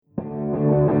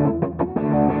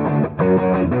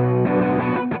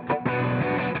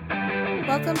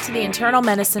to the Internal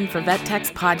Medicine for Vet Techs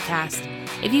podcast.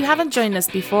 If you haven't joined us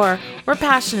before, we're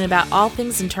passionate about all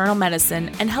things internal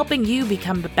medicine and helping you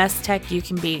become the best tech you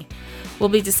can be. We'll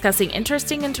be discussing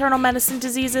interesting internal medicine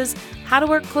diseases, how to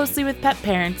work closely with pet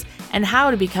parents, and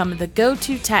how to become the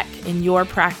go-to tech in your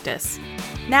practice.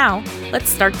 Now, let's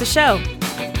start the show.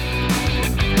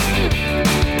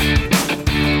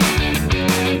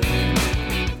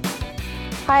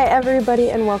 Hi, everybody,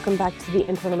 and welcome back to the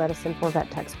Internal Medicine for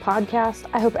Vet Techs podcast.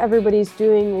 I hope everybody's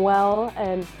doing well,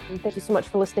 and thank you so much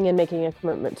for listening and making a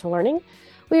commitment to learning.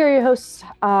 We are your hosts,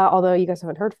 although you guys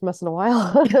haven't heard from us in a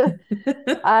while.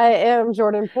 I am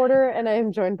Jordan Porter, and I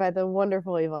am joined by the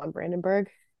wonderful Yvonne Brandenburg.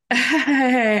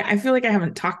 I feel like I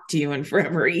haven't talked to you in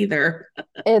forever either.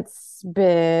 It's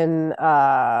been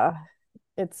a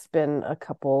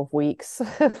couple of weeks,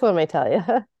 let me tell you.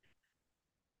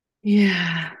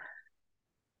 Yeah.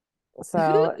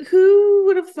 So who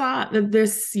would have thought that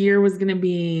this year was going to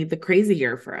be the crazy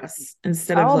year for us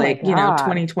instead of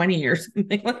 2020 or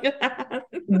something like that?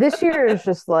 This year is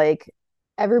just like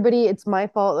everybody. It's my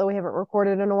fault that we haven't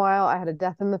recorded in a while. I had a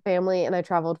death in the family and I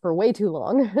traveled for way too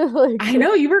long. I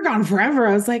know you were gone forever.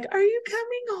 I was like, are you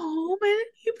coming home at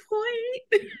any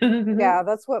point? Yeah,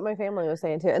 that's what my family was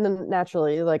saying too. And then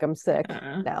naturally, I'm sick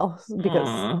now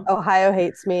because Ohio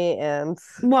hates me. And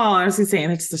well, I was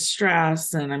saying it's the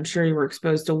stress, and I'm sure you were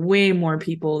exposed to way more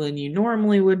people than you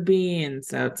normally would be. And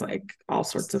so it's like all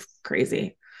sorts of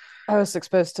crazy. I was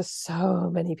exposed to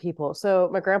so many people. So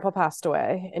my grandpa passed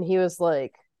away, and he was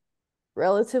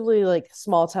relatively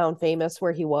small town famous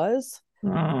where he was.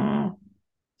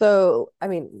 So, I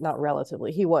mean, not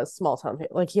relatively, he was small town.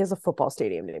 He has a football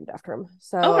stadium named after him.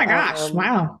 So, oh my gosh.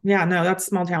 Wow. Yeah, no, that's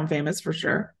small town famous for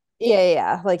sure.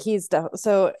 Yeah. He's definitely,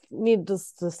 so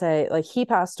needless to say, he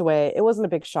passed away. It wasn't a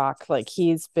big shock.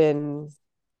 He's been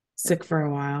sick for a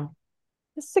while.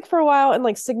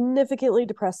 And significantly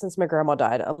depressed since my grandma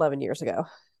died 11 years ago.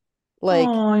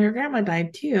 Oh, your grandma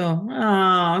died too.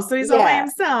 Oh, so he's all by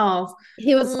himself.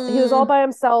 He was all by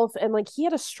himself, and he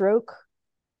had a stroke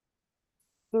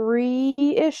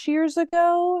 3-ish years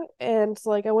ago, and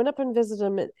I went up and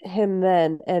visited him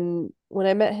then, and when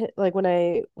I met him, when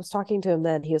I was talking to him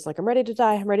then, he was like, I'm ready to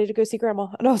die, I'm ready to go see grandma.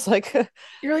 And I was like,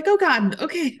 you're like, oh god,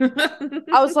 okay.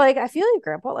 I was like, I feel you,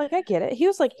 grandpa, I get it. He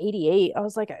was 88. I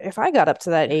was like, if I got up to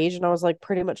that age and I was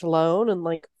pretty much alone, and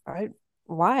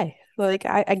why?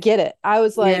 I get it. I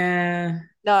was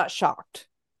not shocked,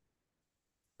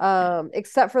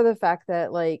 except for the fact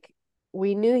that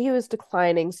we knew he was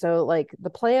declining. So the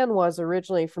plan was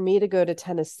originally for me to go to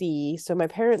Tennessee so my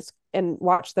parents and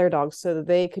watch their dogs so that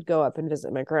they could go up and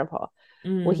visit my grandpa.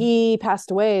 Well, he passed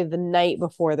away the night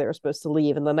before they were supposed to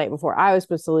leave, and the night before I was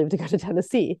supposed to leave to go to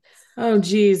Tennessee. Oh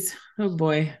geez. Oh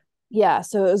boy. Yeah,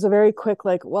 so it was a very quick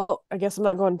well, I guess I'm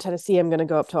not going to Tennessee, I'm going to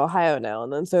go up to Ohio now.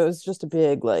 And then so it was just a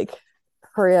big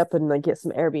hurry up and get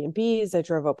some Airbnbs. I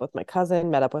drove up with my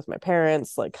cousin, met up with my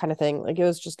parents, kind of thing. It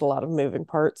was just a lot of moving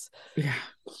parts. Yeah.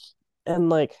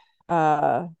 And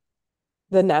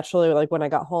then naturally, when I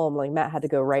got home, Matt had to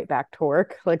go right back to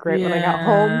work, when I got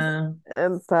home.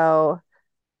 And so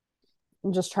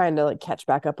I'm just trying to catch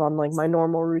back up on my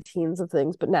normal routines of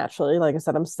things. But naturally, like I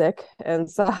said, I'm sick.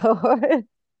 And so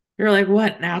you're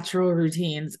what natural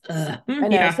routines? I know.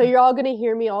 Yeah. So you're all going to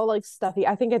hear me all stuffy.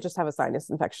 I think I just have a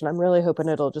sinus infection. I'm really hoping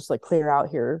it'll just clear out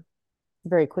here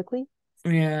very quickly.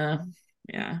 Yeah.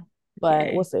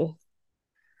 But we'll see.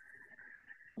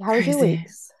 How was your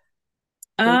weeks?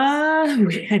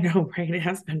 I know, right? It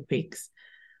has been weeks.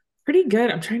 Pretty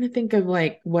good. I'm trying to think of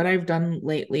what I've done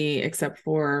lately, except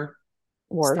for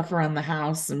work. Stuff around the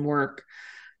house and work.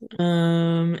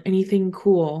 Anything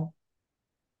cool?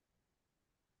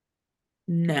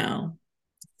 No.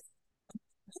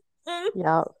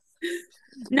 Yeah.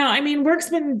 No, I mean, work's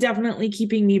been definitely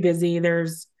keeping me busy.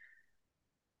 There's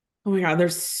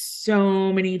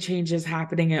so many changes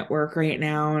happening at work right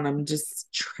now, and I'm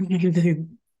just trying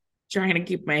to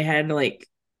keep my head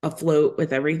afloat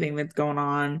with everything that's going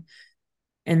on.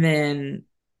 And then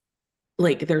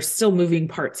there's still moving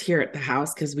parts here at the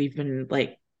house because we've been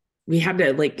we had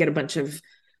to get a bunch of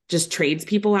just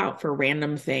tradespeople out for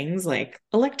random things,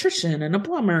 electrician and a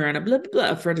plumber and a blah, blah,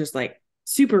 blah, for just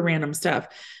super random stuff.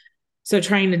 So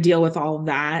trying to deal with all of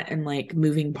that and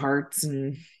moving parts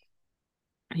and,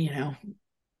 and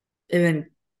then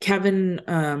Kevin,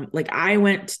 I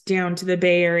went down to the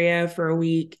Bay Area for a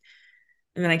week,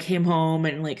 and then I came home,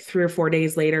 and 3 or 4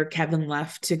 days later, Kevin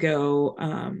left to go,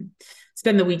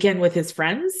 spend the weekend with his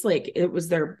friends. It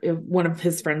was one of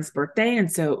his friends' birthday.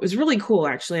 And so it was really cool.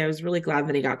 Actually, I was really glad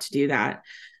that he got to do that.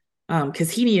 Cause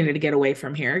he needed to get away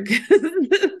from here.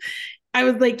 I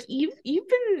was like, you've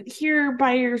been here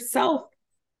by yourself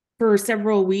for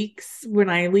several weeks when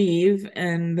I leave,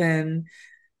 and then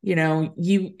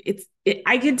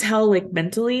I could tell like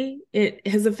mentally it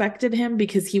has affected him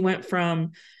because he went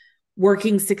from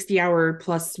working 60-hour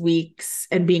plus weeks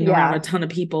and being around a Yeah. ton of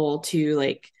people to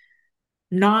like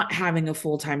not having a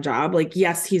full-time job. Like,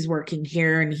 yes, he's working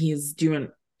here and he's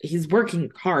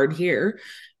working hard here,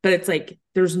 but it's like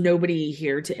there's nobody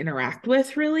here to interact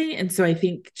with really. And so I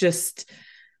think just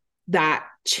that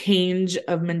change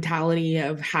of mentality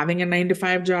of having a 9 to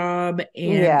 5 job and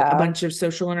a Yeah. bunch of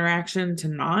social interaction to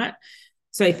not.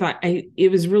 So I thought it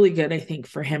was really good, I think,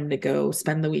 for him to go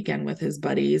spend the weekend with his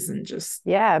buddies and just,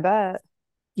 Yeah, I bet.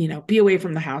 be away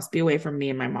from the house, be away from me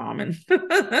and my mom, and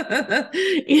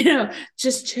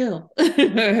just chill.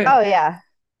 Oh yeah.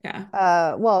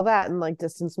 Yeah. Well, that and like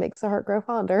distance makes the heart grow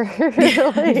fonder.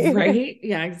 Like, Right.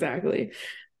 Yeah, exactly.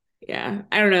 Yeah,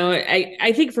 I don't know.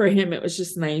 I think for him it was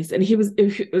just nice, and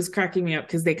it was cracking me up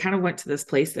because they kind of went to this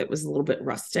place that was a little bit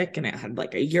rustic, and it had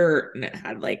like a yurt, and it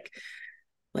had like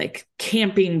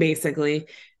camping basically.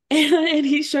 And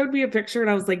he showed me a picture, and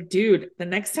I was like, dude, the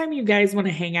next time you guys want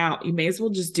to hang out, you may as well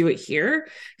just do it here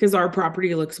because our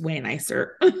property looks way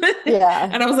nicer. yeah.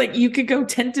 And I was like, you could go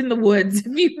tent in the woods if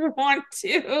you want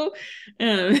to.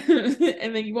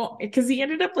 And then you won't, because he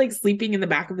ended up like sleeping in the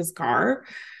back of his car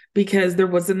because there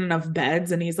wasn't enough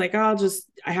beds. And he's like, I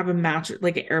have a mattress,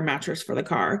 like an air mattress for the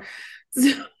car. So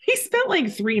he spent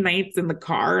like 3 nights in the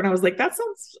car. And I was like, that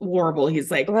sounds horrible.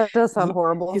 That does sound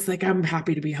horrible. He's like, I'm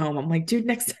happy to be home. I'm like, dude,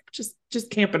 next time just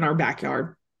camp in our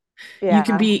backyard. Yeah.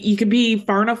 You could be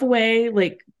far enough away,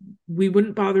 like we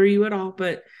wouldn't bother you at all,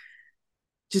 but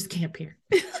just camp here.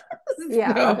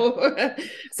 Yeah.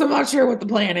 So I'm not sure what the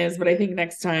plan is, but I think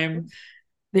next time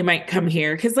they might come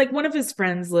here because like one of his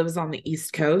friends lives on the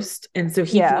East Coast, and so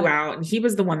he flew Yeah. out and he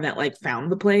was the one that like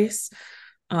found the place.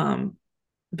 Um,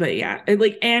 but yeah,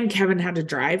 and Kevin had to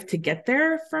drive to get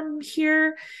there from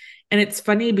here. And it's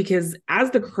funny because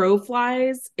as the crow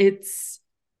flies, it's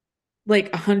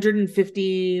like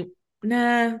 150,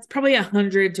 it's probably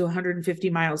 100 to 150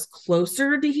 miles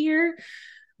closer to here,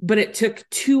 but it took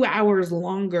 2 hours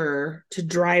longer to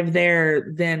drive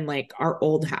there than like our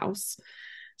old house.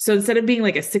 So instead of being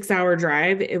like a 6 hour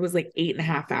drive, it was like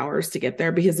 8.5 hours to get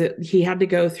there because he had to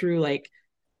go through like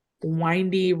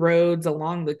windy roads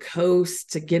along the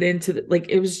coast to get into like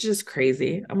it was just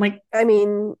crazy. I'm like, I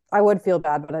mean, I would feel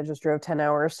bad, but I just drove 10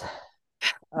 hours.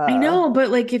 I Uh, know, but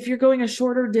like if you're going a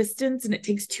shorter distance and it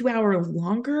takes 2 hours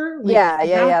longer, like yeah,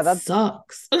 yeah, yeah. that That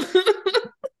sucks.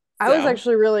 I was So,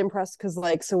 actually really impressed because,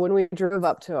 like, so when we drove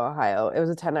up to Ohio, it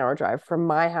was a 10-hour drive from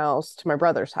my house to my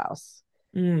brother's house.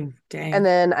 And dang.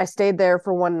 then I stayed there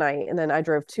for one night, and then I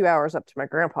drove 2 hours up to my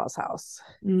grandpa's house.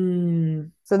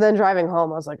 Mm. So then driving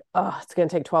home, I was like, oh, it's going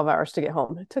to take 12 hours to get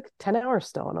home. It took 10 hours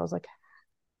still. And I was like,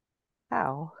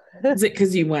 how? Is it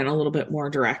because you went a little bit more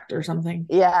direct or something?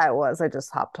 Yeah, it was. I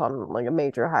just hopped on like a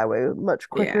major highway much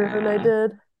quicker than I Yeah.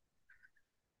 did.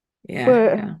 Yeah.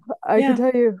 But Yeah. I can Yeah.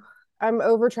 tell you, I'm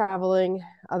over traveling,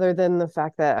 other than the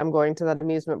fact that I'm going to that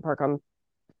amusement park on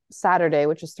Saturday,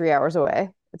 which is 3 hours away.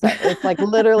 It's like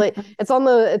literally it's on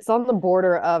the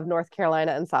border of North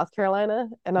Carolina and South Carolina.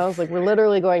 And I was like, we're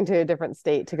literally going to a different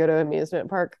state to go to an amusement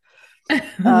park.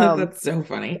 Um, That's so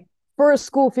funny. for a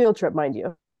school field trip, mind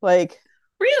you. Like,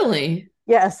 Really?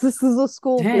 yes, this is a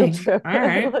school field Dang. trip. All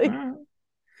right. All Like, right.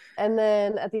 and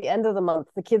then at the end of the month,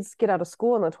 the kids get out of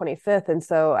school on the 25th. And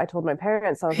so I told my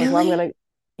parents, I was like, well, Really?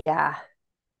 yeah,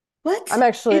 What? It's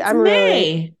I'm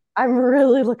May. I'm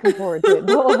really looking forward to it.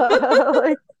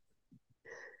 Like,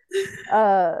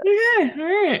 uh, Okay. All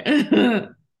right.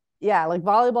 yeah, like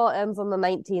volleyball ends on the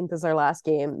 19th is our last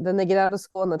game. Then they get out of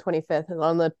school on the 25th,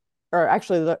 and or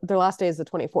actually, their last day is the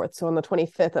 24th. So on the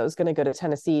 25th, I was going to go to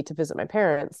Tennessee to visit my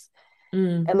parents.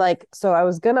 Mm. And like, so I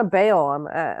was going to bail on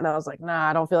that. And I was like, nah,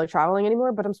 I don't feel like traveling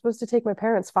anymore, but I'm supposed to take my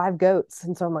parents 5 goats.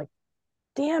 And so I'm like,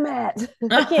 damn it.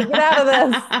 I can't get out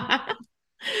of this.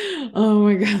 Oh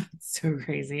my God, that's so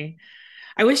crazy.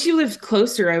 I wish you lived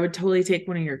closer. I would totally take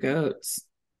one of your goats.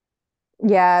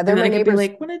 Yeah, they're And then my I could be neighbors.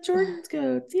 like, one of Jordan's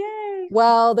goats. Yay.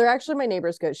 Well, they're actually my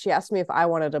neighbor's goats. She asked me if I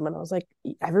wanted them, and I was like,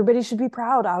 everybody should be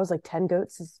proud. I was like, 10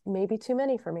 goats is maybe too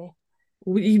many for me.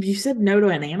 You said no to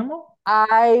an animal?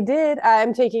 I did.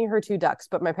 I'm taking her 2 ducks,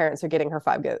 but my parents are getting her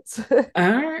 5 goats. All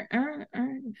right, all right, all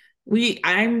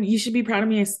right. You should be proud of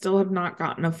me. I still have not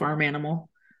gotten a farm animal.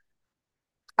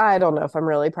 I don't know if I'm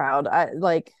really proud.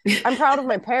 I'm proud of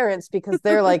my parents because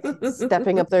they're like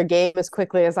stepping up their game as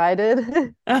quickly as I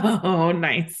did. Oh,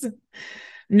 nice.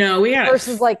 No, we got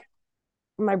Versus like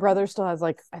my brother still has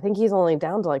like I think he's only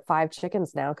down to like 5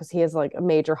 chickens now because he has like a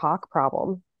major hawk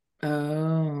problem.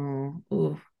 Oh,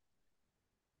 ooh.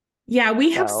 Yeah,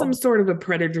 we have some So sort of a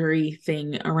predatory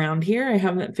thing around here. I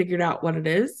haven't figured out what it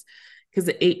is because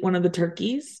it ate one of the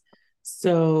turkeys.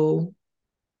 So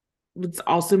it's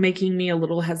also making me a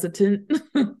little hesitant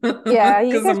yeah, you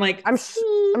because guys, I'm like,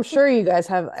 I'm sure you guys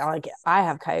have like I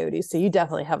have coyotes, so you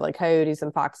definitely have like coyotes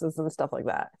and foxes and stuff like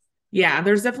that. yeah,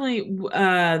 there's definitely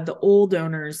the old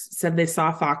owners said they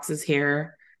saw foxes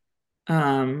here.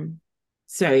 Um,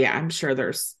 so yeah, I'm sure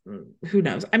there's who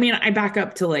knows. I mean, I back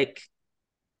up to like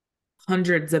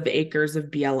hundreds of acres of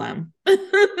BLM.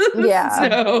 Yeah.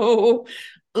 So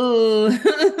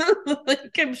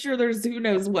like I'm sure there's who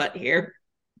knows what here.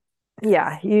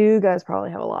 Yeah, you guys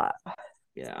probably have a lot.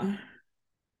 Yeah.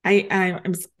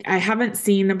 I haven't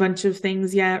seen a bunch of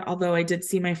things yet, although I did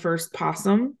see my first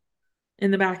possum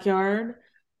in the backyard.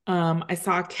 I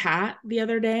saw a cat the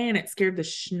other day and it scared the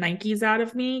shnikes out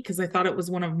of me because I thought it was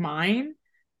one of mine.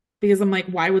 Because I'm like,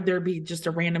 why would there be just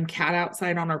a random cat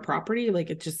outside on our property?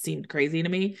 Like it just seemed crazy to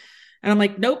me. And I'm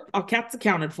like, nope, all cats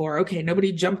accounted for. Okay,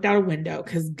 nobody jumped out a window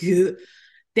because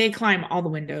they climb all the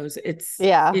windows. It's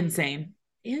Yeah, insane.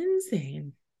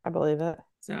 Insane. I believe it.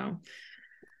 So,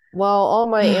 Well, all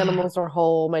my oh, animals are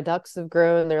whole. My ducks have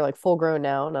grown. They're like full grown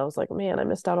now. And I was like, man, I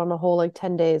missed out on a whole like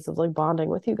 10 days of like bonding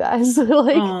with you guys.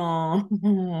 Like,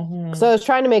 so I was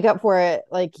trying to make up for it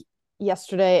like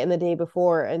yesterday and the day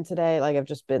before. And today, like, I've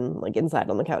just been like inside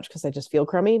on the couch because I just feel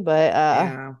crummy. But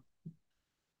yeah,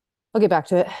 I'll get back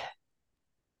to it.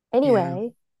 yeah,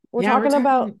 Anyway, we're yeah. We're talking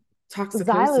about talking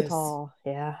toxicosis. xylitol.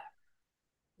 Yeah.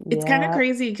 It's kind of Yeah.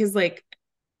 crazy because, like,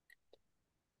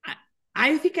 I,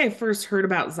 I think I first heard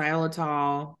about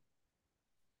xylitol,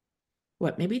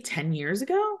 what, maybe 10 years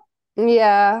ago?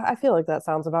 Yeah. I feel like that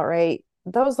sounds about right.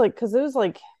 That was like, because it was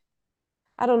like,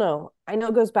 I don't know. I know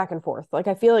it goes back and forth. Like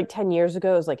I feel like 10 years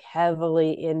ago it was like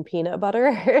heavily in peanut butter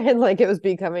and like it was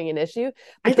becoming an issue.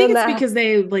 I But think then it's that because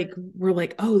they like were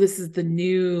like, oh, this is the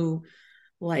new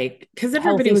like because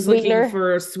everybody healthy was looking sweetener.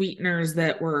 for sweeteners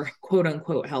that were quote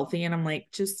unquote healthy, and I'm like,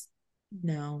 just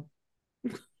no.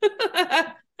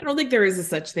 I don't think there is a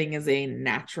such thing as a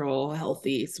natural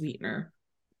healthy sweetener.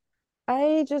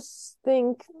 I just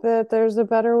think that there's a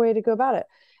better way to go about it.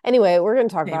 Anyway, we're going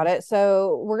to talk about Same. it.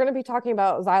 So, we're going to be talking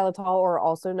about xylitol, or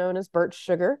also known as birch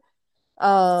sugar.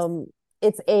 Um,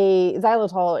 it's a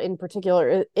xylitol in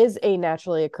particular is a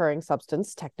naturally occurring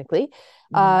substance, technically.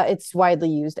 Mhm. It's widely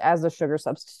used as a sugar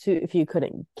substitute, if you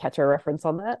couldn't catch a reference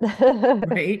on that.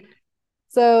 Right.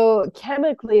 So,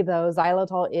 chemically, though,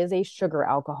 xylitol is a sugar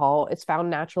alcohol. It's found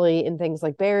naturally in things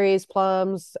like berries,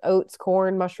 plums, oats,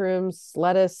 corn, mushrooms,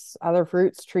 lettuce, other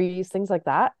fruits, trees, things like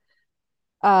that.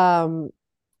 Um,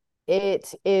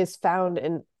 it is found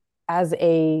in as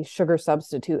a sugar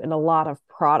substitute in a lot of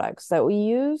products that we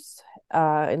use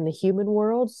in the human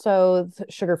world. So,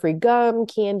 sugar-free gum,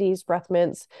 candies, breath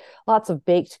mints, lots of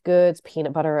baked goods,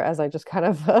 peanut butter, as I just kind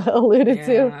of alluded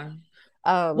to. Yeah.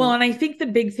 Well, Um, and I think the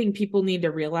big thing people need to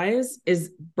realize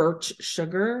is birch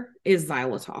sugar is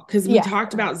xylitol because we yeah,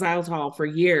 talked about xylitol for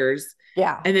years.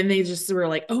 yeah. And then they just were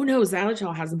like, oh no,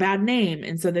 xylitol has a bad name.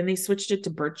 And so then they switched it to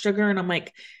birch sugar. And I'm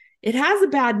like, it has a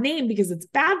bad name because it's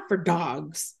bad for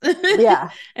dogs.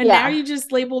 Yeah, And now yeah, you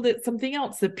just labeled it something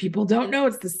else that people don't know.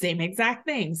 It's the same exact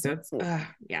thing. So it's,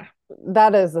 yeah.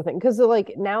 that is the thing. Because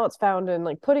like now it's found in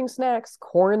like pudding snacks,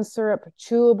 corn syrup,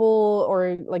 chewable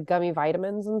or like gummy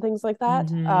vitamins and things like that.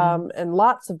 Mm-hmm. And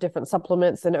lots of different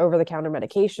supplements and over the counter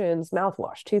medications,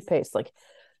 mouthwash, toothpaste, like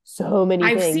so many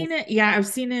I've things. seen it. Yeah, I've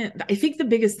seen it. I think the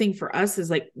biggest thing for us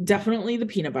is like definitely the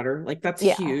peanut butter. Like that's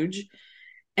Yeah, huge.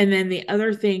 And then the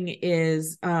other thing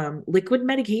is liquid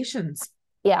medications.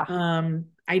 yeah,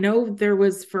 I know there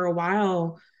was for a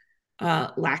while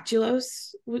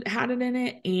lactulose had it in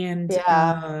it and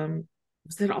yeah,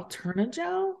 was it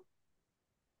Alternagel?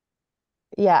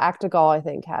 yeah. Actigol, I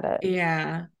think, had it.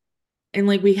 Yeah. And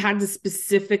like we had to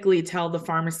specifically tell the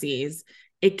pharmacies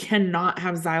it cannot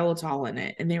have xylitol in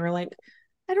it. And they were like,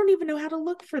 I don't even know how to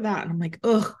look for that. And I'm like,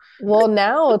 ugh. Well,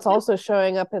 now it's also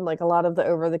showing up in like a lot of the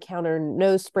over the counter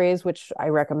nose sprays, which I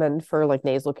recommend for like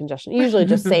nasal congestion. Usually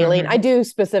just saline. I do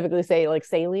specifically say like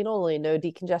saline only, no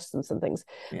decongestants and things.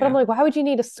 But I'm Yeah. like, why would you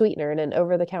need a sweetener in an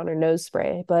over the counter nose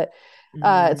spray? But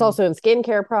it's Mm. also in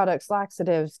skincare products,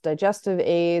 laxatives, digestive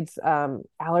aids,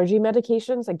 allergy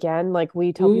medications. Again, like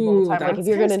we tell people all the Ooh, time, like if that's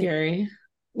you're kind of gonna, scary.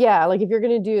 yeah, like if you're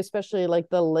gonna do especially like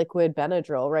the liquid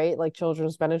Benadryl, right? Like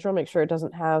children's Benadryl, make sure it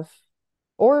doesn't have,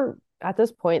 or at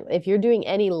this point, if you're doing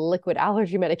any liquid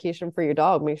allergy medication for your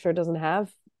dog, make sure it doesn't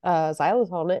have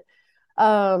xylitol in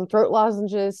it. Throat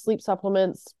lozenges, sleep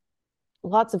supplements,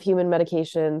 lots of human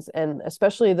medications, and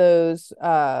especially those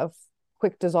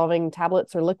quick dissolving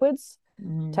tablets or liquids.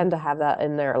 Mm. tend to have that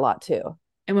in there a lot too.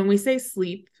 And when we say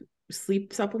sleep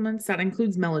supplements, that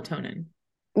includes melatonin.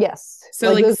 Yes, So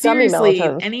like like those gummy seriously,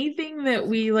 melatonin. anything that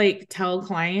we like tell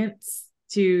clients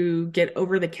to get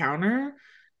over the counter,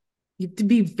 you have to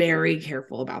be very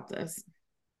careful about this.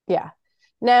 Yeah.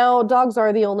 Now, dogs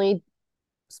are the only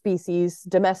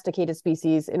domesticated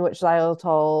species in which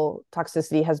xylitol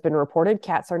toxicity has been reported.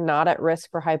 Cats are not at risk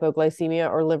for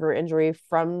hypoglycemia or liver injury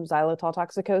from xylitol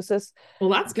toxicosis. Well,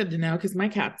 that's good to know because my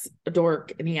cat's a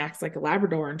dork and he acts like a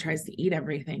Labrador and tries to eat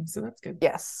everything. So that's good.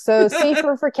 Yes. So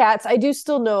safer for cats. I do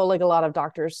still know like a lot of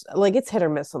doctors, like it's hit or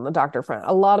miss on the doctor front.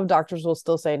 A lot of doctors will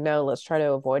still say, no, let's try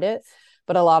to avoid it.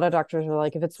 But a lot of doctors are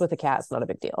like, if it's with a cat, it's not a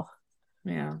big deal.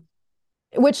 Yeah.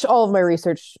 Which all of my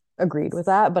research agreed with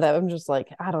that. But I'm just like,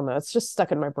 I don't know. It's just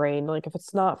stuck in my brain. Like if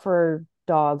it's not for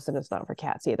dogs, then it's not for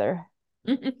cats either,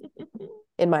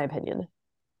 in my opinion.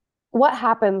 What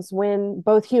happens when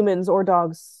both humans or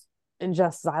dogs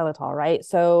ingest xylitol, right?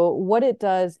 So what it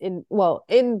does in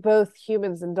both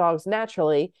humans and dogs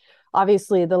naturally,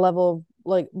 obviously the level of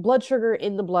like blood sugar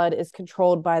in the blood is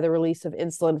controlled by the release of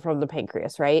insulin from the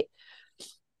pancreas, right?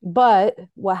 But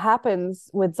what happens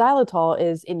with xylitol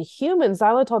is in humans,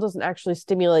 xylitol doesn't actually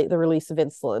stimulate the release of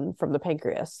insulin from the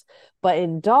pancreas. But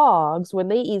in dogs, when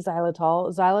they eat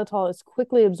xylitol, xylitol is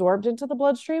quickly absorbed into the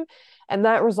bloodstream, and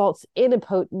that results in a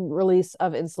potent release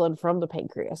of insulin from the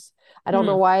pancreas. I don't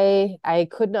know Hmm. why. I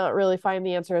could not really find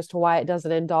the answer as to why it does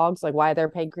it in dogs, like why their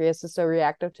pancreas is so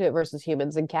reactive to it versus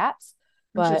humans and cats.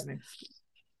 But Interesting.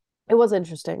 it was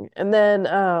interesting. And then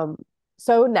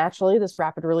so naturally this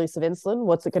rapid release of insulin,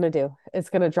 what's it going to do?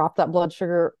 It's going to drop that blood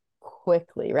sugar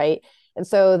quickly, right? And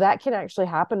so that can actually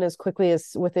happen as quickly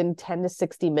as within 10 to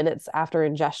 60 minutes after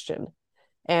ingestion.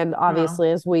 And Wow. obviously,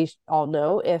 as we all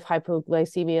know, if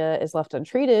hypoglycemia is left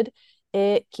untreated,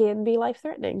 it can be life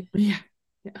threatening. Yeah.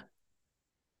 Yeah.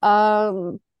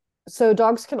 Um, so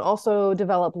dogs can also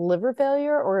develop liver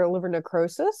failure or liver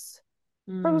necrosis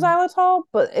from Hmm. xylitol,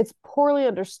 but it's poorly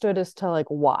understood as to like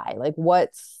why, like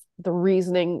what's the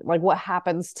reasoning, like what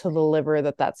happens to the liver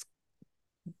that's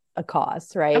a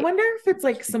cause, I right? wonder if it's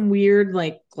like some weird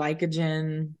like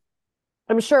glycogen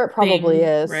I'm sure it probably thing,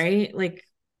 is. right? Like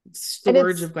And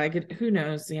storage it's of glycogen. Who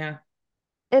knows? Yeah.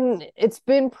 and it's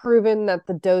been proven that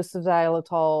the dose of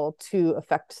xylitol to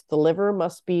affect the liver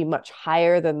must be much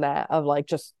higher than that of like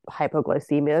just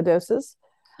hypoglycemia doses.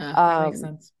 That makes Um,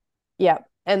 sense. yeah.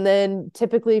 And then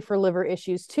typically for liver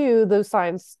issues too, those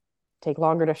signs take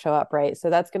longer to show up, right? So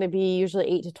that's going to be usually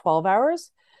 8 to 12 hours.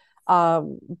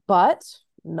 Um, but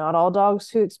not all dogs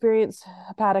who experience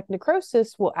hepatic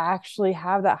necrosis will actually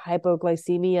have that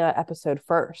hypoglycemia episode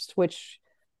first, which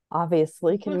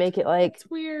obviously can What? make it like That's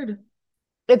weird.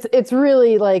 it's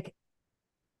really like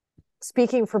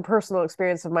speaking from personal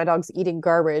experience of my dogs eating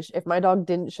garbage. If my dog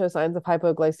didn't show signs of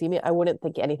hypoglycemia, I wouldn't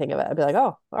think anything of it. I'd be like,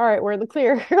 oh, all right, we're in the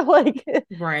clear. Like,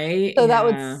 Right. so that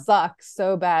would Yeah. suck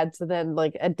so bad to then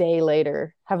like a day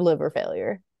later have liver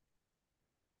failure.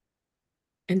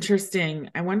 Interesting.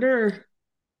 I wonder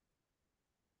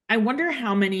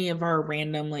how many of our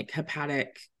random like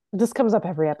hepatic. This comes up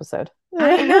every episode.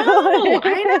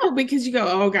 I know, because you go,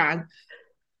 oh God.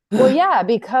 Well, yeah,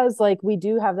 because like we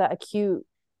do have that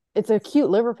it's acute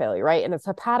liver failure, right? And it's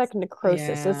hepatic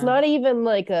necrosis. It's Yeah. not even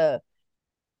like a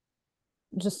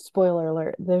just spoiler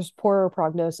alert. There's poorer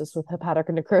prognosis with hepatic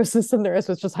necrosis than there is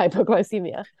with just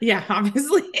hypoglycemia. Yeah,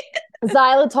 obviously.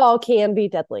 Xylitol can be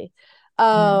deadly. Mm.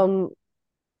 Um,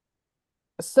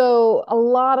 so a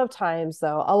lot of times,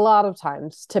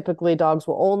 typically dogs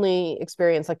will only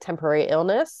experience like temporary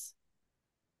illness,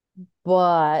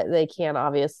 but they can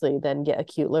obviously then get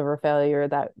acute liver failure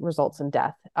that results in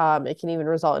death. It can even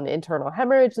result in internal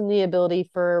hemorrhage and the ability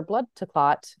for blood to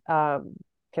clot.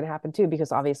 Can happen too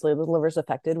because obviously the liver's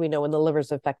affected. We know when the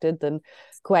liver's affected, then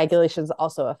coagulation's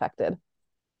also affected.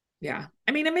 Yeah.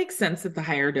 I mean, it makes sense that the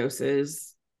higher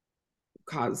doses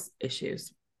cause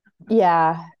issues.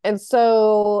 Yeah. And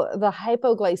so the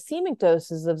hypoglycemic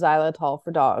doses of xylitol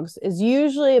for dogs is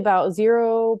usually about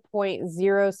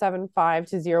 0.075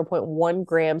 to zero point 0.1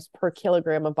 grams per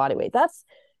kilogram of body weight. That's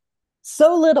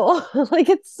so little. Like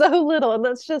it's so little. And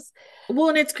that's just, Well,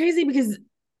 and it's crazy because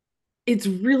it's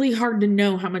really hard to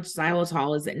know how much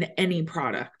xylitol is in any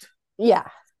product yeah.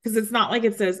 because it's not like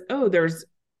it says, oh, there's zero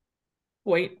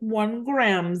point 0.1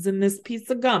 grams in this piece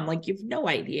of gum. Like you've no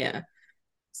idea.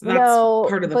 So that's No,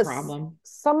 part of the but problem.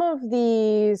 some of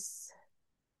the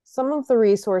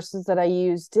resources that I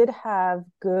use did have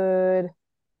good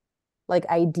like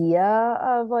idea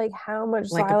of like how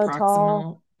much Like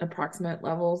xylitol. approximate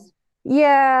levels.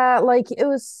 Yeah, like it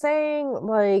was saying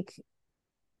like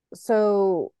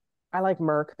so I like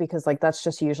Merck because like that's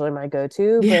just usually my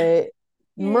go-to, Yeah. but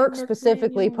Yeah, Merck Merc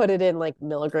specifically put manual. it in like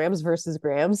milligrams versus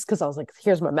grams because I was like,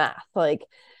 here's my math. Like,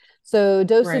 so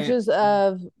Right. dosages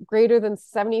of greater than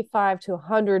 75 to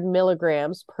 100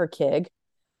 milligrams per kg,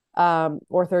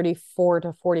 or 34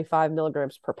 to 45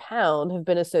 milligrams per pound have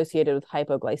been associated with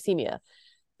hypoglycemia.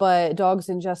 But dogs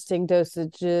ingesting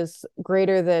dosages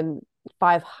greater than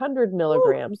 500 Woo.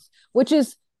 milligrams, which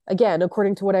is, again,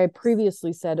 according to what I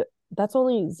previously said, that's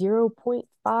only zero point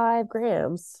 0.5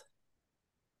 grams.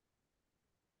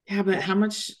 Yeah, but how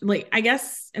much, like, I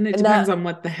guess, and it And depends that, on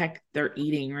what the heck they're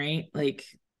eating, right? Like,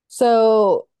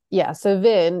 so yeah, so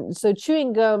Vin, so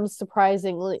chewing gums,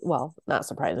 surprisingly, well, not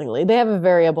surprisingly, they have a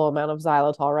variable amount of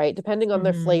xylitol, right? Depending on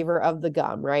the mm-hmm. flavor of the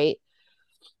gum, right?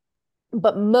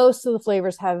 But most of the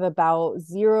flavors have about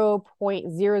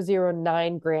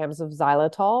 0.009 grams of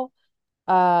xylitol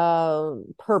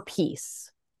per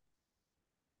piece.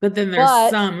 But then there's But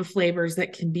some flavors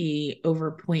that can be over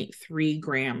zero point 0.3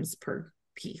 grams per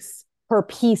piece. per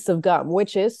piece of gum,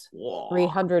 which is Whoa.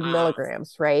 300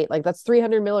 milligrams, right? Like that's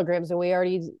 300 milligrams. And we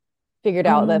already figured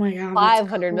out Oh that my God, that's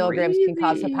 500 milligrams can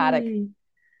cause hepatic. crazy.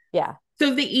 Yeah, So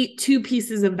if they eat two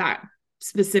pieces of that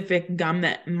specific gum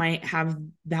that might have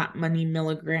that many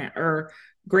milligram or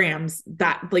grams,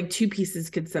 that like two pieces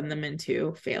could send them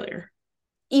into failure.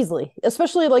 easily.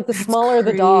 Especially like the That's smaller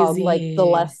the dog, like the crazy.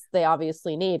 less they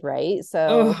obviously need, right? So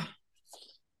Oh,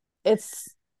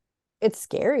 it's it's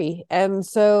scary. And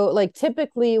so like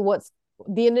typically what's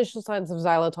the initial signs of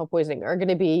xylitol poisoning are going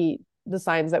to be the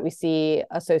signs that we see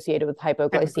associated with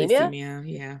hypoglycemia. hypoglycemia.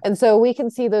 Yeah. And so we can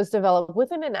see those develop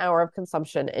within an hour of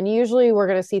consumption. And usually we're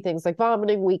going to see things like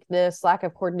vomiting, weakness, lack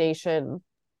of coordination,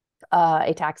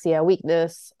 ataxia,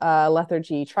 weakness,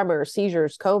 lethargy, tremors,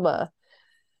 seizures, coma.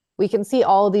 We can see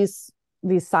all of these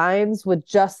signs with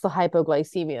just the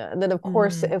hypoglycemia. And then of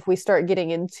course, Mm-hmm. if we start getting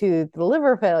into the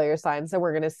liver failure signs, then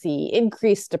we're going to see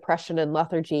increased depression and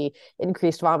lethargy,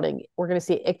 increased vomiting. We're going to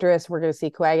see icterus, we're going to see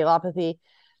coagulopathy.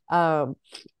 Um,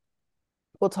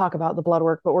 we'll talk about the blood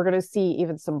work, but we're going to see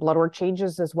even some blood work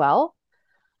changes as well.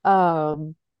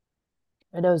 Um,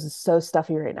 my nose is so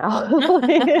stuffy right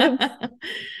now.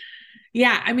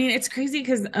 Yeah, I mean it's crazy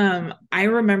because I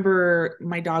remember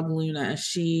my dog Luna,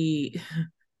 she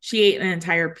ate an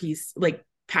entire piece, like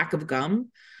pack of gum.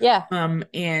 Yeah,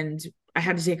 And I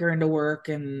had to take her into work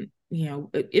and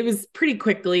it was pretty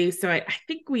quickly. So I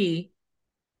think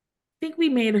we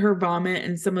made her vomit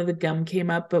and some of the gum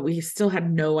came up, but we still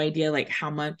had no idea like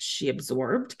how much she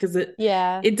absorbed because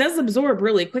yeah, it does absorb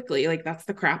really quickly. Like that's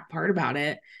the crap part about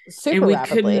it. And super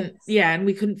rapidly.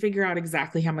 we couldn't figure out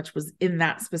exactly how much was in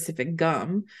that specific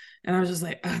gum. And I was just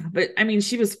like, ugh. But I mean,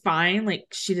 she was fine. Like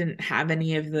she didn't have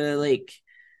any of the like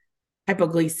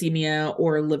hypoglycemia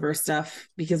or liver stuff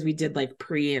because we did like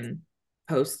pre and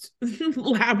post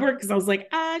lab work because I was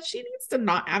like, she needs to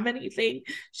not have anything.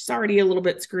 She's already a little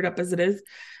bit screwed up as it is.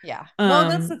 Yeah. Well,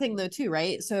 and that's the Um, thing though too,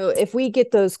 right? So if we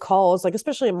get those calls, like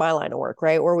especially in my line of work,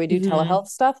 right, where we do telehealth mhm,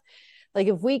 stuff, like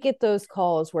if we get those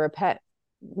calls where a pet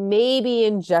maybe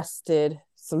ingested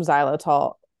some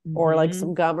xylitol or like some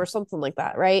mhm. gum or something like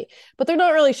that, right? But they're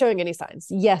not really showing any signs.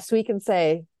 Yes, we can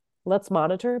say, let's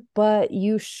monitor, but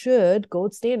you should,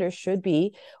 gold standard should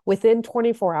be within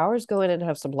 24 hours, go in and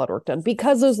have some blood work done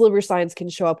because those liver signs can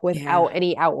show up without Yeah,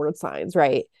 any outward signs,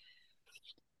 right?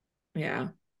 yeah.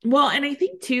 Well, and I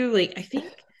think too, like I think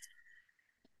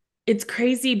it's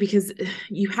crazy because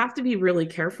you have to be really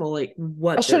careful like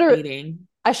I what should they're have eating.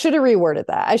 I should have reworded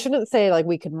that. I shouldn't say like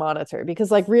we could monitor because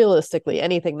like realistically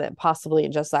anything that possibly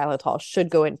ingests xylitol should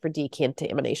go in for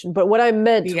decontamination. But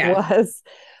Yeah,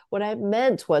 what I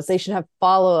meant was they should have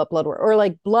follow-up blood work or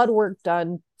like blood work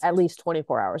done at least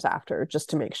 24 hours after just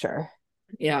to make sure.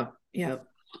 yeah, yeah,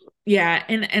 yeah.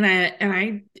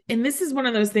 And this is one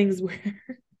of those things where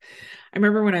I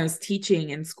remember when I was teaching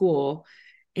in school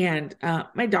and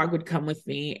my dog would come with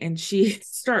me and she'd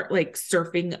start like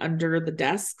surfing under the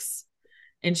desks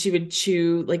and she would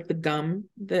chew like the gum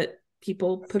that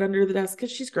people put under the desk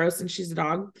because she's gross and she's a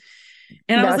dog.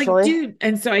 And I was like, Naturally. dude.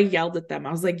 And so I yelled at them.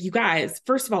 I was like, you guys,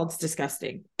 first of all, it's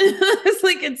disgusting. It's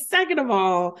like, and second of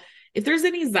all, if there's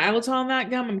any xylitol in that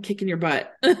gum, I'm kicking your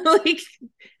butt. Like,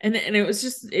 and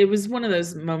it was one of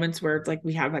those moments where it's like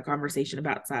we have that conversation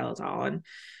about xylitol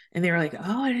and they were like,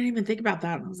 oh, I didn't even think about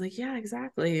that. And I was like, yeah,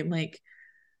 exactly. I'm like,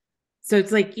 so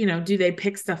it's like, do they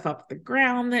pick stuff up the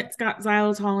ground that's got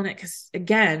xylitol in it? Because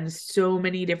again, so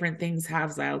many different things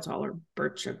have xylitol or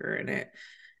birch sugar in it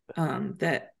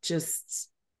that just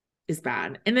is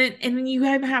bad. And then you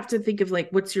have to think of like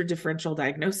what's your differential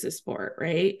diagnosis for it,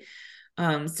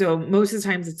 right? So most of the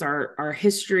times it's our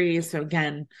history. So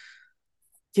again,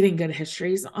 getting good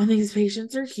histories on these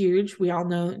patients are huge. We all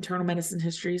know internal medicine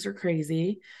histories are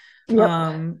crazy.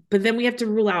 Yep. But then we have to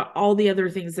rule out all the other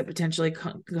things that potentially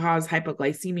cause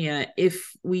hypoglycemia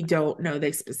if we don't know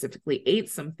they specifically ate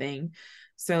something.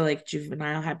 So, like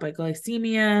juvenile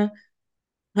hypoglycemia,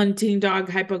 hunting dog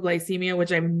hypoglycemia,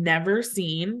 which I've never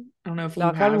seen. I don't know if you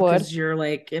Knock on have wood. because you're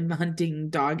like in the hunting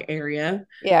dog area.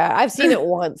 Yeah, I've seen it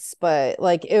once, but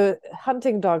like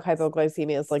hunting dog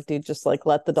hypoglycemia is like, dude, just like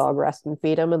let the dog rest and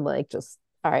feed him and like just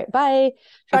all right, bye.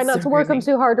 Try That's not so to work him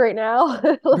crazy. too hard right now.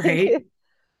 Right. Like,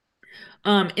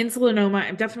 Insulinoma,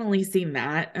 I've definitely seen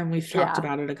that, and we've talked yeah,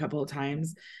 about it a couple of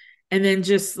times. And then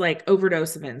just like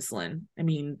overdose of insulin. I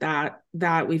mean, that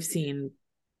we've seen,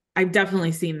 I've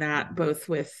definitely seen that both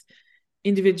with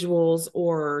individuals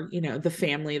or, the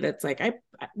family that's like,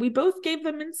 we both gave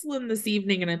them insulin this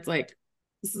evening, and it's like,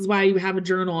 this is why you have a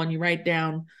journal and you write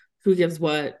down who gives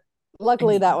what, and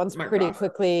luckily you that one's mark it pretty off.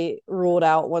 quickly ruled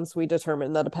out once we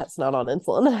determine that a pet's not on Yeah,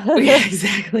 insulin.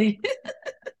 exactly.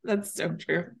 That's so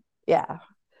true. Yeah.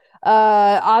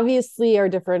 Obviously, our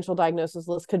differential diagnosis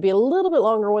list could be a little bit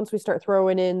longer once we start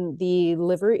throwing in the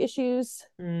liver issues.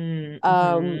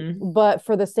 Mm-hmm. But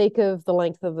for the sake of the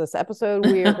length of this episode,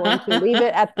 we are going to leave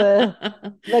it at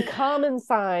the common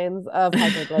signs of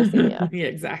hypoglycemia. Yeah,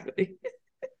 exactly.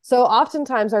 So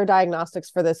oftentimes our diagnostics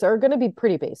for this are going to be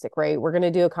pretty basic, right? We're going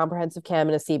to do a comprehensive chem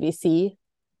and a CBC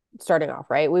starting off,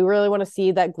 right? We really want to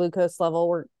see that glucose level.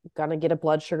 We're going to get a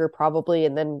blood sugar probably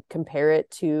and then compare it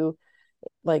to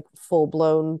like full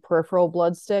blown peripheral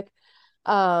blood stick.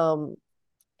 Um,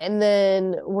 and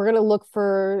then we're going to look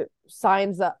for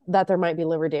signs that there might be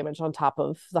liver damage on top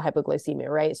of the hypoglycemia,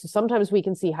 right? So sometimes we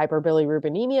can see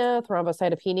hyperbilirubinemia,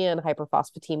 thrombocytopenia, and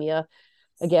hyperphosphatemia.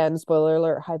 Again, spoiler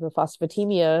alert,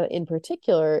 hypophosphatemia in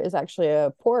particular is actually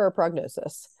a poorer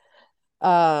prognosis.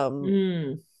 Um,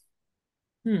 Mm.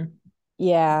 Hmm.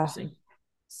 yeah. Interesting.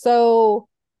 So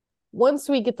once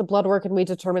we get the blood work and we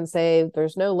determine, say,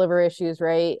 there's no liver issues,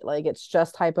 right? Like it's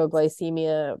just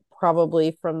hypoglycemia,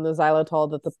 probably from the xylitol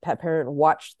that the pet parent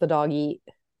watched the dog eat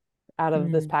out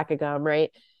of this Mm. pack of gum, right?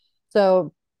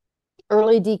 So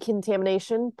early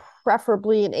decontamination,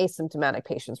 preferably in asymptomatic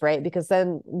patients, right? Because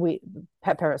then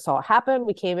pet parents saw it happen.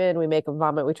 We came in, we make a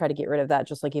vomit, we try to get rid of that,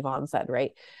 just like Yvonne said,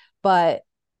 right? But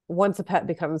once a pet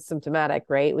becomes symptomatic,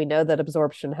 right, we know that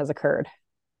absorption has occurred.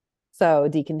 So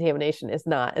decontamination is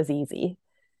not as easy.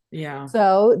 Yeah.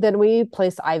 So then we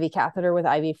place IV catheter with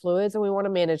IV fluids, and we want to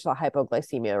manage the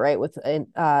hypoglycemia, right, with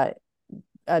a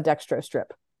dextro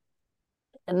strip.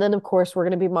 And then, of course, we're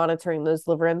going to be monitoring those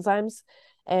liver enzymes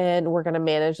and we're going to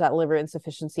manage that liver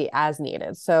insufficiency as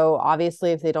needed. So,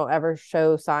 obviously, if they don't ever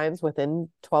show signs within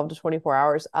 12 to 24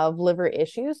 hours of liver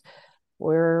issues,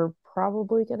 we're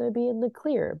probably going to be in the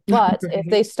clear. But if Right.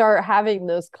 they start having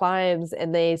those climbs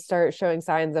and they start showing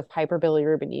signs of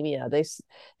hyperbilirubinemia,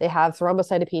 they have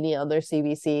thrombocytopenia on their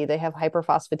CBC, they have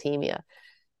hyperphosphatemia.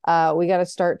 We got to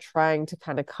start trying to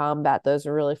kind of combat those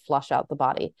and really flush out the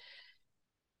body.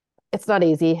 It's not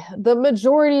easy. The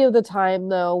majority of the time,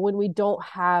 though, when we don't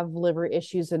have liver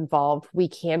issues involved, we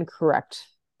can correct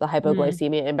the Mm.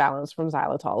 hypoglycemia imbalance from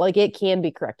xylitol. Like it can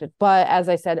be corrected. But as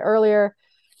I said earlier,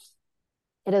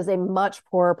 it is a much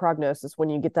poorer prognosis when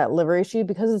you get that liver issue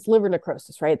because it's liver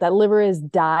necrosis, right? That liver is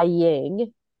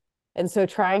dying. And so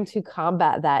trying to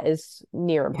combat that is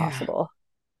near Yeah. impossible.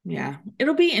 Yeah.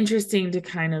 It'll be interesting to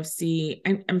kind of see.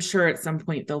 I'm sure at some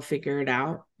point they'll figure it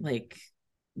out, like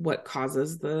what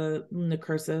causes the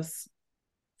necrosis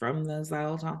from the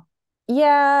xylitol.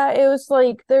 Yeah, it was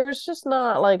like there's just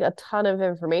not like a ton of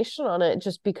information on it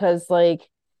just because like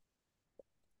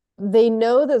they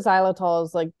know that xylitol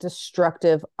is like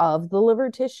destructive of the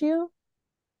liver tissue,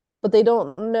 but they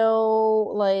don't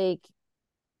really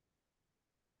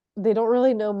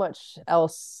know much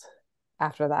else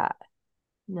after that.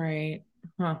 Right.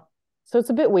 Huh. So it's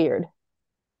a bit weird.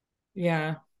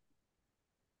 Yeah.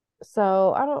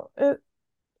 So I don't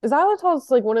xylitol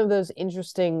is like one of those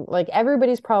interesting, like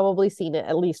everybody's probably seen it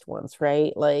at least once,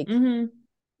 right? Like Mm-hmm.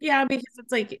 Yeah, because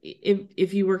it's like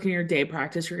if you work in your day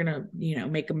practice, you're gonna,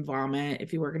 make them vomit.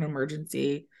 If you work in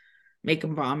emergency, make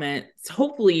them vomit. So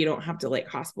hopefully you don't have to like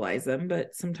hospitalize them,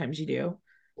 but sometimes you do.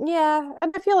 yeah,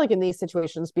 and I feel like in these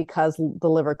situations, because the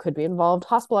liver could be involved,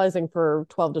 hospitalizing for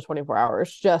 12 to 24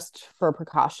 hours just for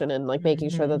precaution and like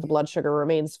making sure that Mm-hmm. the blood sugar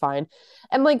remains fine.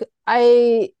 And like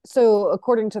so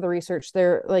according to the research,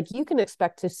 there like you can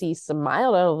expect to see some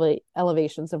mild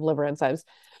elevations of liver enzymes.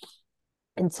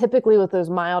 And typically with those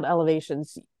mild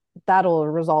elevations, that'll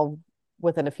resolve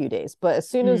within a few days. But as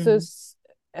soon as Mm. those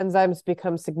enzymes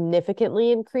become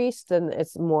significantly increased, then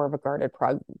it's more of a guarded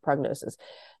prognosis.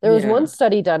 There was one Yeah.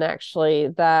 study done actually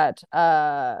that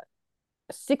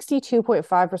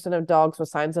 62.5% of dogs with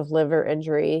signs of liver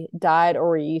injury died or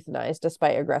were euthanized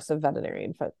despite aggressive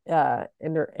veterinary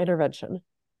intervention.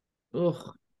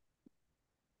 Ugh.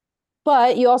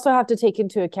 But you also have to take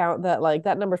into account that like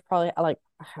that number's probably like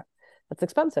that's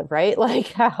expensive, right? Like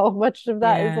how much of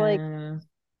that is like, Yeah.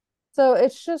 so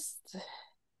it's just,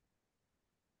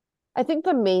 I think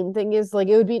the main thing is like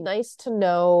it would be nice to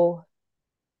know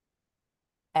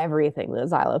everything that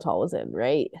xylitol was in,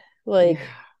 right? Yeah. Like,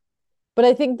 but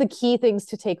I think the key things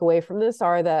to take away from this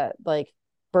are that like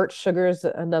birch sugar is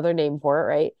another name for it,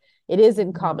 right? It is in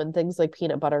Mm-hmm. common things like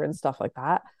peanut butter and stuff like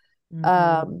that. Mm-hmm.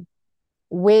 Um,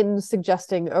 when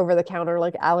suggesting over the counter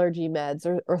like allergy meds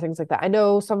or things like that. I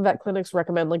know some vet clinics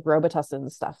recommend like Robitussin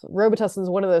and stuff. Robitussin is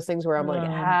one of those things where I'm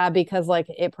like, because like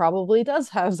it probably does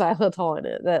have xylitol in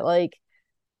it that like,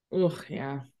 Ugh,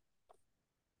 yeah.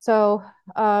 so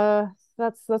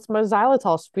that's my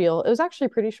xylitol spiel. It was actually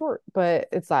pretty short, but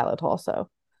it's xylitol, so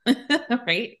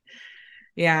Right.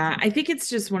 Yeah, I think it's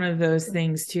just one of those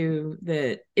things too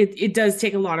that it does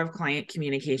take a lot of client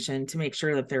communication to make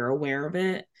sure that they're aware of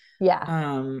it.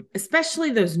 yeah.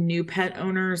 Especially those new pet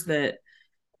owners that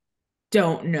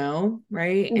don't know,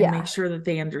 right? And make Yeah. sure that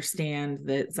they understand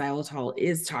that xylitol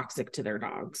is toxic to their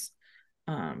dogs.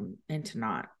 And to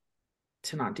not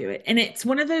do it. And it's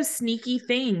one of those sneaky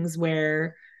things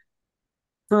where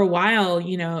for a while,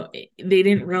 they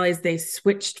didn't realize they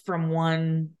switched from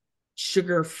one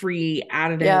sugar-free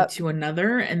additive Yep. to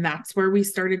another, and that's where we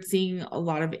started seeing a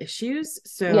lot of issues.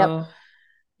 Yep. So,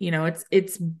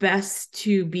 it's best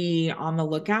to be on the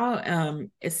lookout,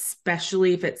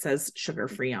 especially if it says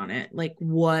sugar-free on it. Like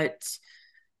what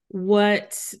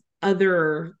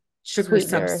other sugar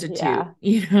Sweeteners, substitute,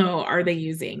 yeah. are they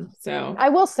using? So, I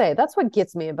will say that's what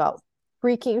gets me about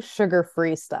freaking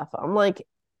sugar-free stuff. I'm like,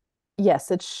 yes,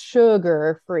 it's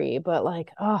sugar-free, but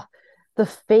like, oh, the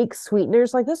fake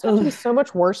sweeteners, like this have to be ugh. so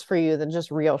much worse for you than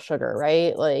just real sugar,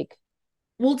 right? Like,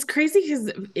 Well, it's crazy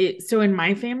because so in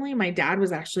my family, my dad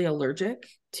was actually allergic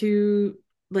to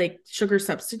like sugar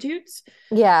substitutes.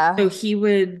 So yeah, he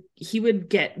would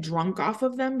get drunk off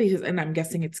of them because, and I'm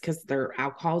guessing it's because they're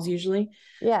alcohols usually.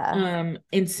 yeah,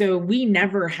 And so we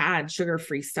never had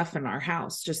sugar-free stuff in our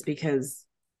house just because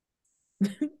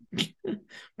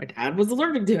my dad was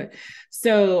allergic to it.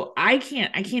 So I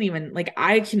can't even, like,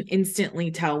 I can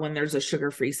instantly tell when there's a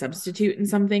sugar-free substitute in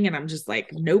something, and I'm just like,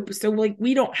 nope. So like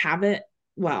we don't have it.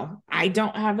 Well, I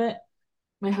don't have it.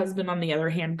 My husband, on the other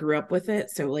hand, grew up with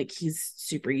it. So like he's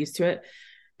super used to it.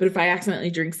 But if I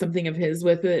accidentally drink something of his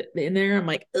with it in there, I'm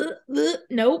like,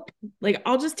 nope. Like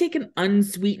I'll just take an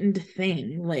unsweetened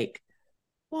thing, like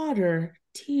water,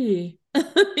 tea.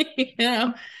 you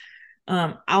know,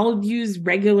 I'll use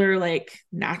regular, like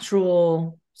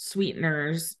natural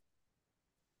sweeteners,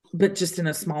 but just in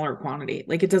a smaller quantity.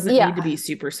 Like it doesn't need to yeah. be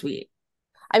super sweet.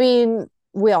 I mean,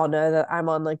 we all know that I'm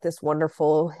on like this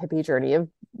wonderful hippie journey of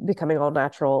becoming all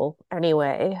natural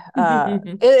anyway.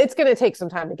 It's gonna take some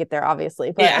time to get there,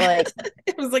 obviously, but Yeah. like,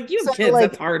 It was like, you so have kids,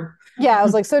 like, that's hard. yeah, I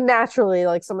was like, so naturally,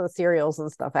 like some of the cereals and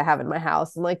stuff I have in my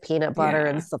house and like peanut butter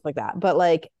and Yeah. stuff like that. But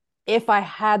like, if I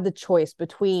had the choice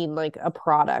between like a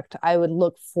product, I would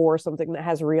look for something that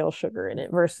has real sugar in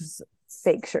it versus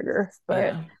fake sugar. But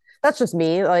Yeah. that's just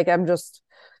me. Like, I'm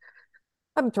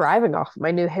thriving off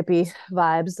my new hippie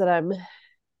vibes that I'm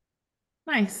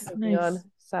Nice. taking Nice. on.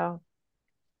 So,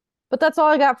 but that's all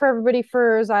I got for everybody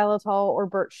for xylitol or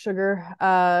birch sugar.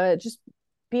 Just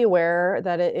be aware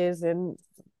that it is in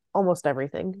almost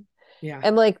everything. Yeah.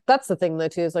 And like that's the thing though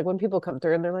too, is like when people come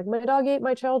through and they're like, my dog ate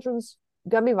my children's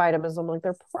gummy vitamins. I'm like,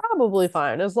 they're probably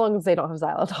fine as long as they don't have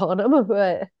xylitol in them,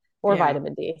 but or Yeah.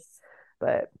 vitamin D.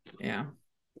 But Yeah.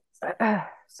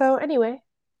 so anyway,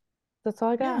 that's all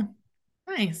I Yeah. got.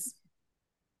 Nice.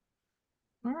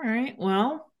 All right.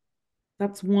 Well,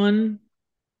 that's one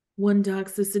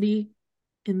toxicity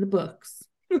in the books.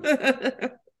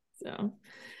 So,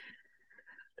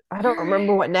 I all don't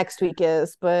remember right. what next week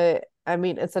is, but I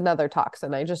mean it's another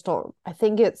toxin. I just don't I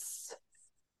think it's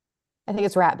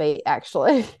rat bait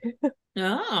actually.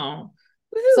 Oh.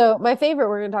 So Woohoo. my favorite,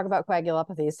 we're gonna talk about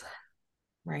coagulopathies.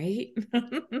 Right.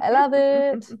 I love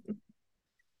it.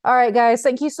 All right, guys.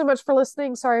 Thank you so much for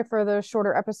listening. Sorry for the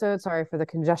shorter episode. Sorry for the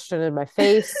congestion in my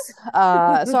face.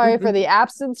 Sorry for the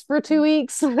absence for 2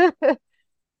 weeks.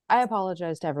 I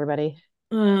apologize to everybody.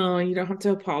 Oh, you don't have to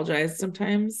apologize.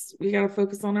 Sometimes we got to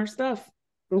focus on our stuff.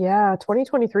 Yeah,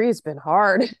 2023 has been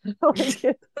hard.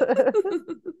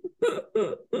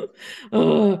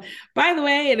 Oh, by the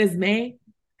way, it is May.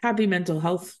 Happy Mental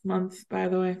Health Month, by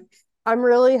the way. I'm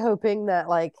really hoping that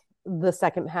like the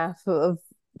second half of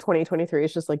 2023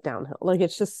 is just like downhill. Like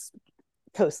it's just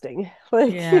coasting.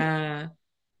 Like Yeah.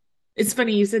 It's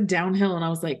funny you said downhill and I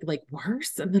was like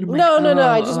worse, and then I'm like, no.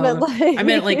 I just meant oh, I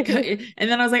meant like, like and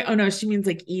then I was like, oh no, she means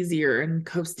like easier and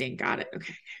coasting. Got it.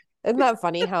 Okay. isn't that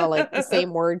funny how like the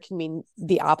same word can mean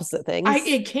the opposite things?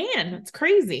 It can. It's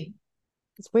crazy.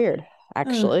 It's weird,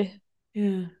 actually.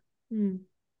 Yeah. Hmm.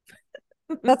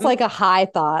 That's like a high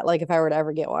thought, like if I were to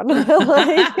ever get one. Like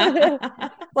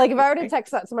if I were to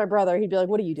text that to my brother, he'd be like,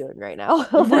 "What are you doing right now?"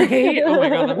 Right? Oh my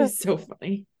God, that was so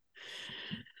funny.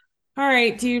 All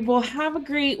right, dude. Well, have a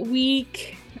great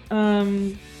week.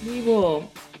 We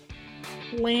will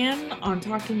plan on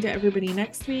talking to everybody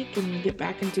next week and get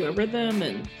back into a rhythm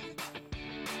and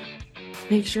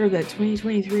make sure that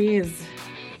 2023 is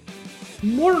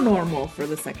more normal for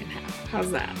the second half.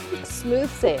 How's that? Smooth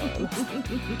sailing.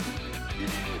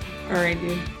 All right,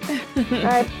 dude. All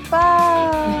right,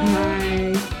 bye.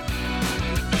 Bye.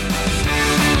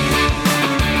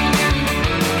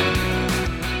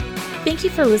 Thank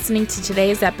you for listening to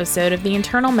today's episode of the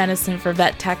Internal Medicine for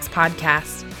Vet Techs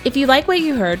podcast. If you like what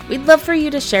you heard, we'd love for you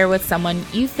to share with someone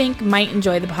you think might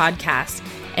enjoy the podcast,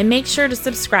 and make sure to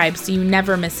subscribe so you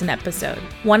never miss an episode.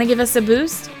 Want to give us a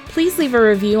boost? Please leave a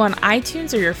review on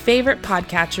iTunes or your favorite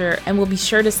podcatcher, and we'll be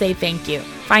sure to say thank you.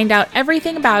 Find out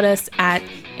everything about us at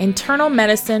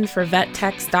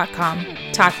internalmedicineforvettechs.com.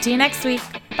 Talk to you next week.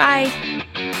 Bye.